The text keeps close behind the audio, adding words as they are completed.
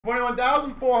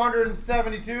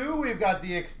21,472. We've got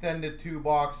the extended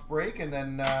 2-box break, and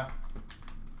then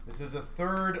this is a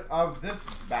third of this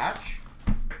batch,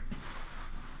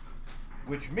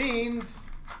 which means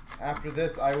after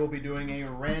this I will be doing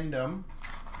a random.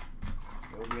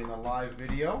 It will be in a live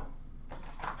video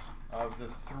of the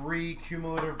 3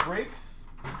 cumulative breaks,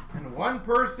 and one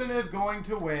person is going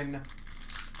to win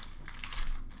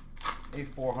a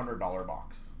 $400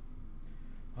 box.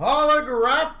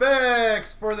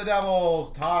 Holographics for the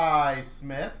Devils, Ty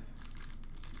Smith.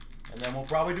 And then we'll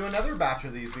probably do another batch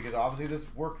of these because obviously this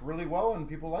worked really well and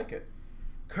people like it.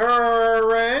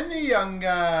 Curran Young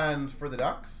Guns for the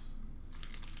Ducks.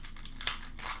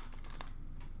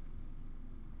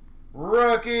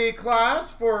 Rookie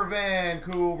class for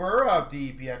Vancouver of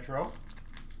DiPietro.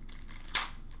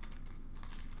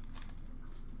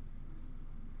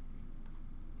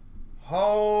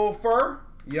 Hofer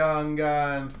Young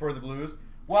Guns for the Blues.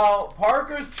 Well,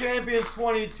 Parker's Champions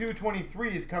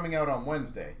 22-23 is coming out on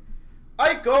Wednesday.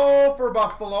 Eichel for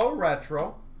Buffalo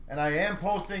Retro. And I am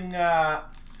posting that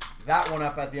one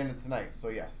up at the end of tonight, so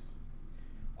yes.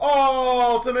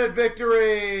 Ultimate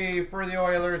Victory for the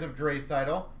Oilers of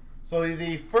Draisaitl. So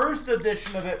the first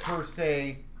edition of it per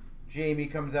se, Jamie,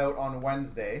 comes out on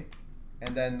Wednesday.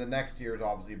 And then the next year's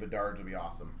obviously Bedard's will be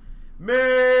awesome.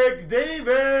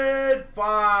 McDavid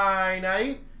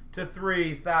Finite to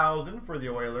 3,000 for the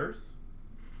Oilers.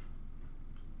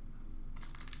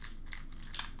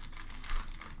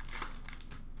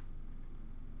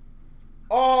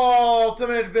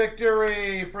 Ultimate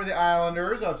Victory for the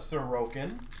Islanders of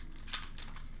Sorokin.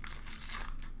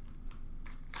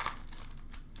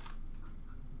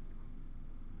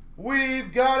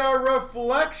 We've got a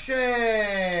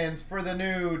Reflections for the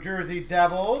New Jersey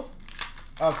Devils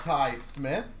of Ty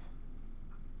Smith.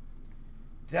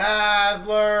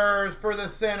 Dazzlers for the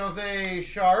San Jose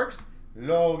Sharks,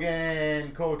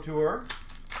 Logan Couture.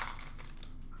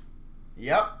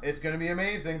 Yep, it's going to be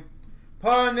amazing.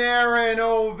 Panarin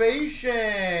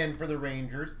Ovation for the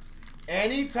Rangers.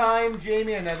 Anytime,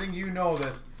 Jamie, and I think you know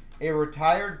this, a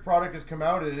retired product has come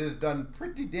out, it is done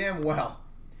pretty damn well.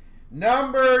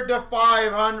 Numbered to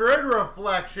 500,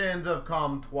 Reflections of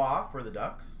Comtois for the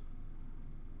Ducks.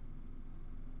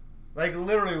 Like,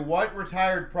 literally, what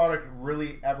retired product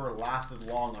really ever lasted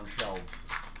long on shelves?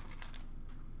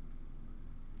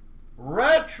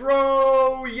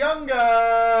 Retro Young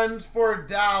Guns for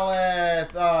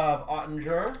Dallas of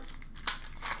Ottinger.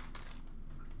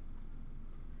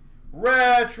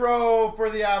 Retro for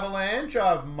the Avalanche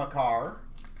of Makar.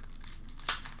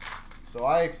 So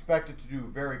I expect it to do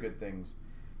very good things.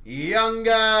 Young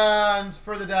Guns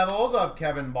for the Devils of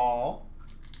Kevin Ball.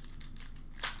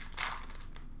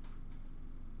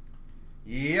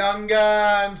 Young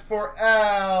Guns for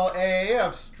LA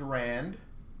of Strand.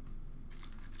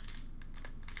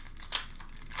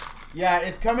 Yeah,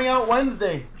 it's coming out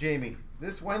Wednesday, Jamie.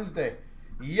 This Wednesday.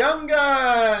 Young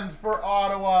Guns for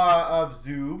Ottawa of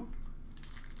Zub.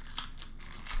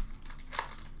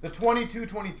 The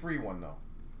 22-23 one, though.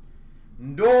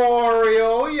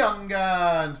 Dorio Young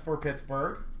Guns for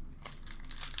Pittsburgh.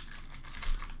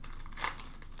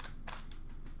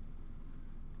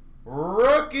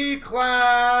 Rookie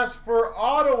class for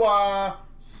Ottawa,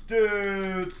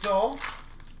 Stutzel.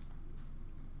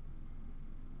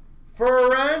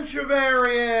 French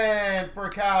variant for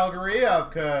Calgary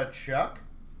of Kachuk.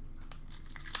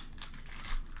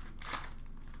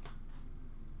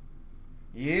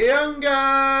 Young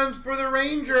Guns for the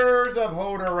Rangers of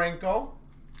Hodorenko.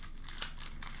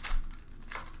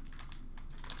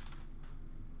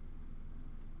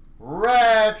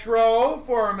 Retro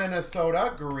for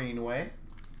Minnesota, Greenway.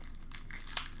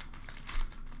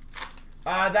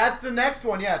 That's the next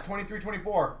one, yeah,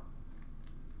 23-24.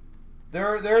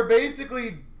 They're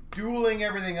basically dueling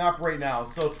everything up right now.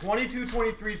 So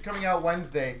 22-23 is coming out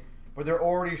Wednesday, but they're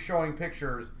already showing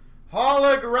pictures.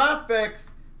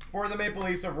 Holographics for the Maple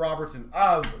Leafs of Robertson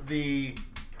of the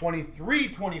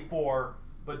 23-24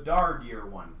 Bedard year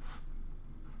one.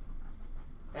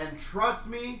 And trust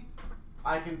me,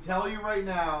 I can tell you right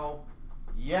now,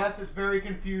 yes, it's very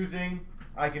confusing.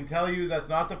 I can tell you that's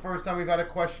not the first time we've had a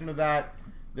question of that.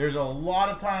 There's a lot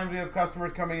of times we have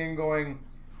customers coming in going,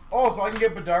 oh, so I can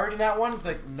get Bedard in that one? It's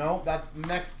like, no, that's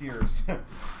next year's.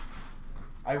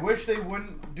 I wish they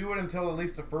wouldn't do it until at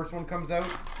least the first one comes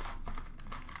out.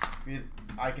 Because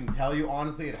I can tell you,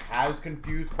 honestly, it has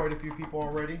confused quite a few people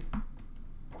already.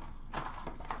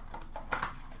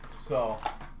 So,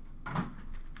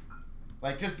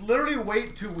 like, just literally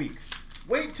wait 2 weeks.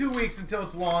 Wait 2 weeks until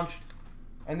it's launched.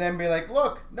 And then be like,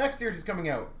 look, next year's is coming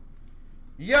out.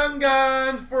 Young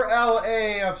Guns for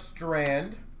LA of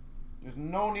Strand. There's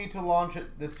no need to launch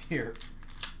it this year.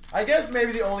 I guess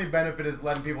maybe the only benefit is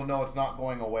letting people know it's not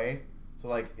going away. So,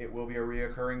 like, it will be a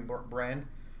reoccurring brand.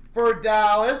 For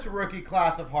Dallas, rookie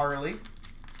class of Harley.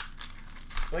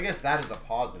 So I guess that is a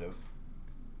positive.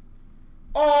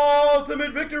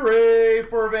 Ultimate victory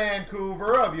for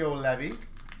Vancouver of Yo Levy.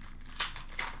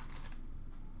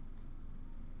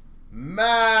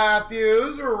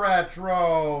 Matthews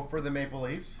retro for the Maple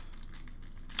Leafs.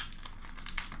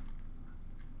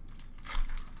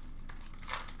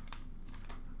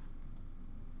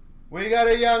 We got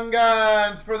a Young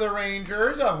Guns for the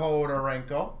Rangers of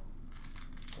Hodorenko.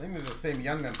 I think they're the same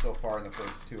Young Guns so far in the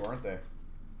first two, aren't they?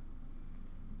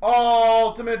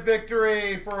 Ultimate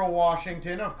victory for a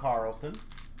Washington of Carlson.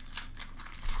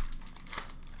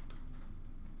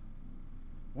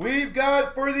 We've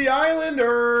got for the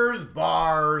Islanders,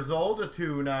 Barzal to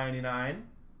 $2.99.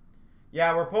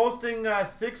 Yeah, we're posting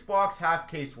 6-box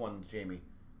half-case ones, Jamie.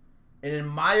 And in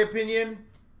my opinion,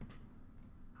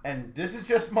 and this is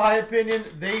just my opinion,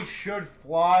 they should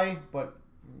fly, but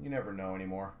you never know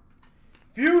anymore.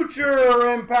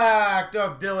 Future Impact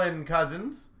of Dylan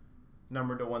Cousins,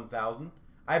 numbered to 1,000.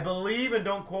 I believe, and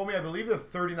don't quote me, I believe they're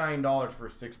 $39 for a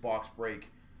 6-box break.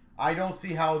 I don't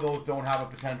see how those don't have a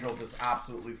potential just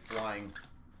absolutely flying.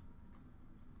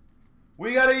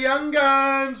 We got a Young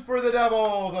Guns for the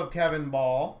Devils of Kevin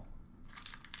Ball.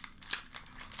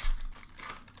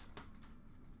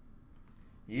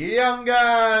 Young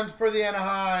Guns for the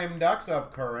Anaheim Ducks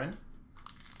of Curran.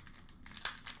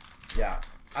 Yeah,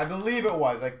 I believe it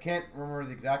was. I can't remember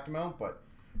the exact amount, but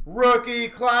rookie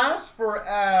class for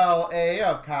LA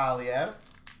of Kaliev.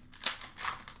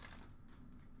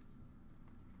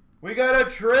 We got a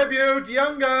tribute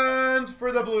Young Guns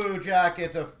for the Blue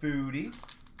Jackets of Foodie.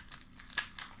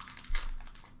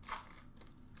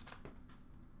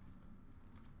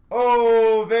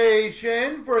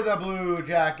 Ovation for the Blue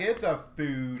Jackets of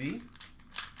Foodie.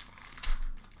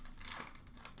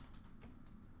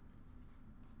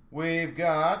 We've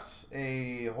got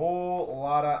a whole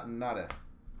lot of nada.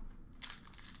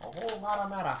 A whole lot of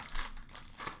nada.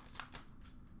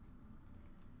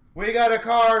 We got a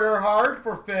Carter Hart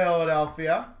for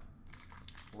Philadelphia.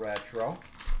 Retro.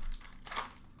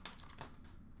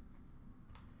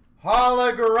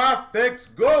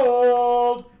 Holographics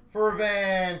Gold for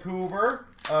Vancouver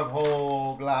of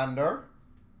Hoglander.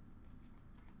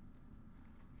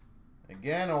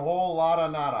 Again, a whole lot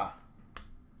of nada.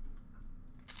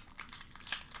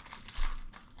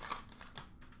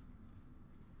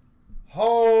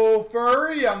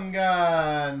 Hofer Young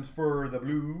Guns for the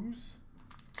Blues.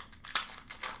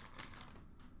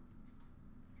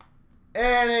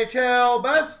 NHL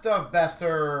Best of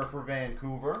Besser for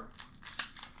Vancouver.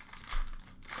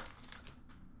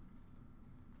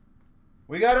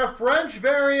 We got a French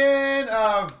variant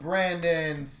of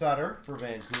Brandon Sutter for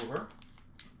Vancouver.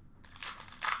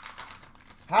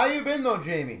 How you been though,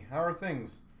 Jamie? How are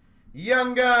things?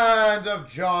 Young Guns of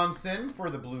Johnson for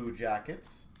the Blue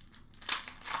Jackets.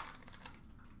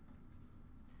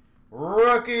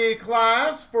 Rookie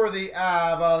class for the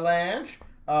Avalanche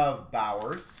of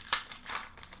Bowers.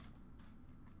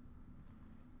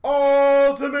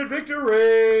 Ultimate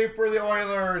victory for the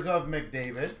Oilers of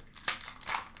McDavid.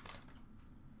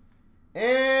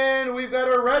 And we've got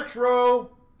a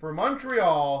retro for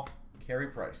Montreal, Carey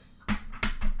Price.